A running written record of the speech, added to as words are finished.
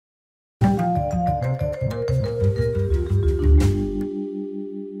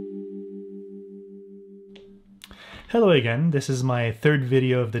Hello again, this is my third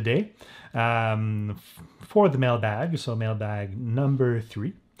video of the day for the mailbag, so mailbag number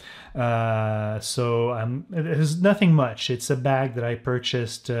 3. It is nothing much. It's a bag that I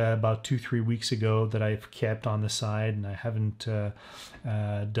purchased about 2-3 weeks ago that I've kept on the side and I haven't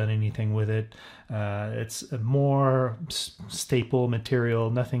done anything with it. It's a more staple material,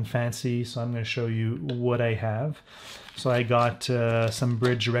 nothing fancy, so I'm going to show you what I have. So I got some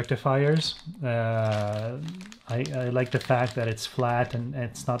bridge rectifiers. I like the fact that it's flat and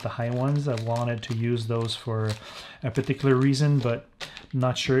it's not the high ones. I wanted to use those for a particular reason, but I'm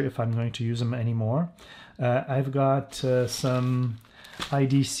not sure if I'm going to use them anymore. I've got some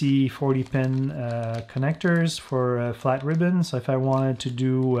IDC 40-pin connectors for flat ribbon. So if I wanted to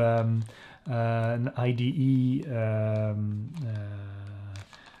do an IDE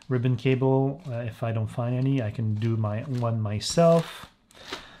ribbon cable, if I don't find any, I can do my one myself.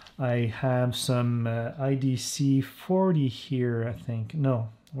 I have some IDC 40 here, I think. No,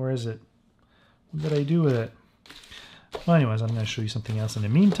 where is it? What did I do with it? Well, anyways, I'm going to show you something else in the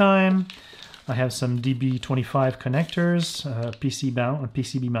meantime. I have some DB25 connectors,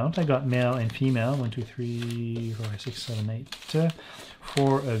 PCB mount. I got male and female, 1, 2, 3, 4, 6, 7, 8,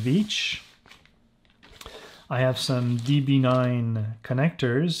 4 of each. I have some DB9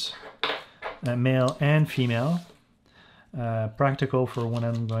 connectors, male and female. Practical for when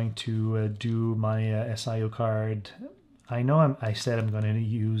I'm going to do my SIO card. I know I said I'm going to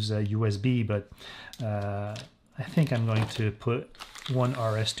use USB, but I think I'm going to put one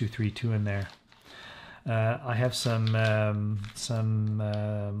RS-232 in there. I have some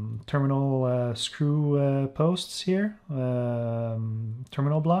terminal screw posts here,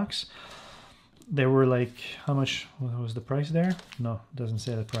 terminal blocks. They were like, how much was the price there? No, it doesn't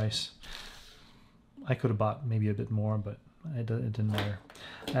say the price. I could have bought maybe a bit more, but it didn't matter.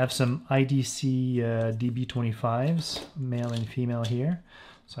 I have some IDC DB25s, male and female here,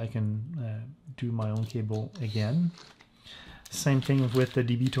 so I can do my own cable again. Same thing with the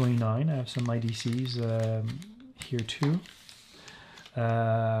DB29. I have some IDCs here too.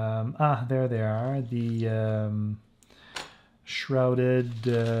 There they are. The shrouded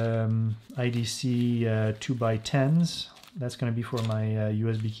IDC 2x10s. That's going to be for my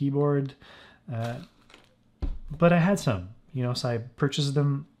USB keyboard. But I had some, so I purchased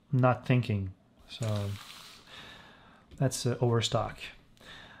them not thinking. So that's overstock.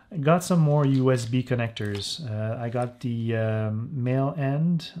 I got some more USB connectors. I got the male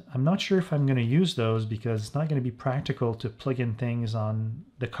end. I'm not sure if I'm going to use those because it's not going to be practical to plug in things on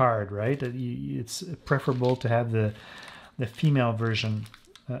the card, right? It's preferable to have the female version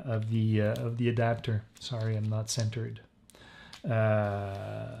of the adapter. Sorry, I'm not centered.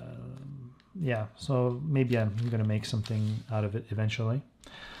 Yeah, so maybe I'm going to make something out of it eventually.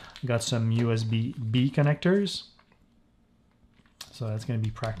 Got some USB-B connectors. So that's going to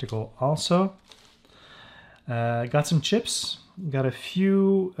be practical also. Got some chips. Got a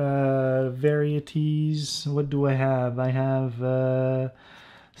few varieties. What do I have? I have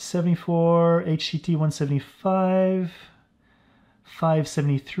 74 HCT 175,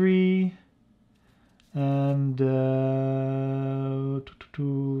 573, and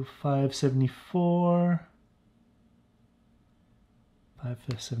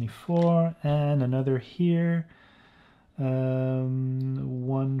 574, and another here.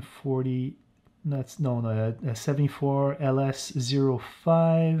 140, that's no, 74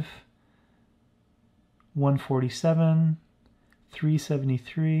 LS05, 147,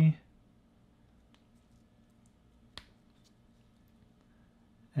 373,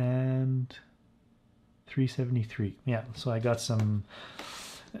 and 373. Yeah, so I got some.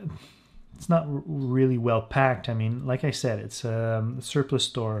 It's not really well packed. I mean, like I said, it's a surplus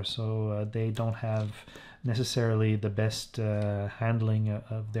store, so they don't have necessarily the best handling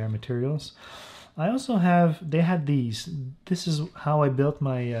of their materials. I also have, they had these. This is how I built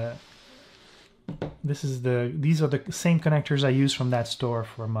my, these are the same connectors I use from that store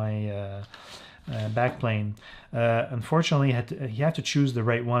for my backplane. Unfortunately, you have to choose the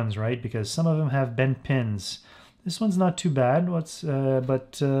right ones, right? Because some of them have bent pins. This one's not too bad.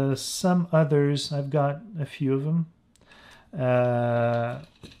 But some others, I've got a few of them.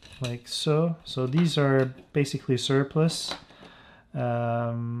 Like so. So these are basically surplus.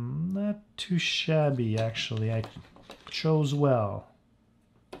 Not too shabby, actually. I chose well.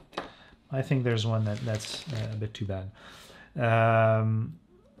 I think there's one that's a bit too bad.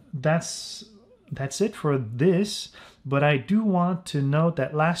 That's it for this. But I do want to note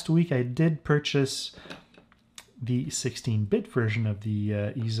that last week I did purchase the 16-bit version of the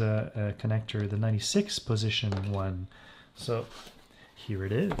ESA connector, the 96 position one. So here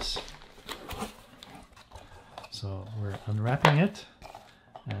it is. So we're unwrapping it,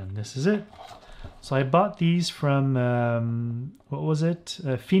 and this is it. So I bought these from, what was it?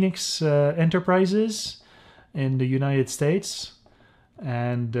 Phoenix Enterprises in the United States.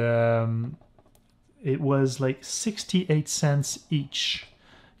 And it was like 68 cents each.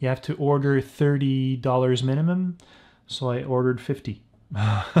 You have to order $30 minimum. So I ordered 50.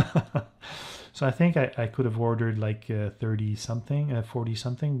 So I think I could have ordered like 30 something, 40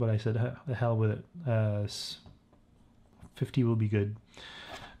 something, but I said the hell with it. 50 will be good.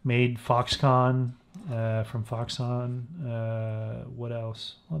 Made Foxconn, from Foxconn. What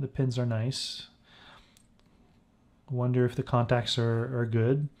else? Well, the pins are nice. Wonder if the contacts are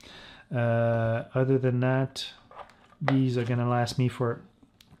good. Other than that, these are gonna last me for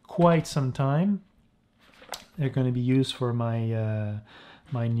quite some time. They're going to be used for my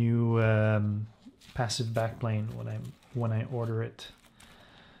my new passive backplane when I order it.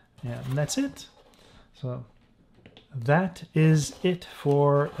 Yeah, and that's it. So that is it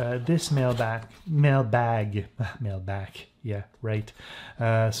for this mailbag. Yeah, right.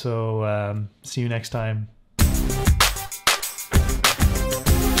 So see you next time.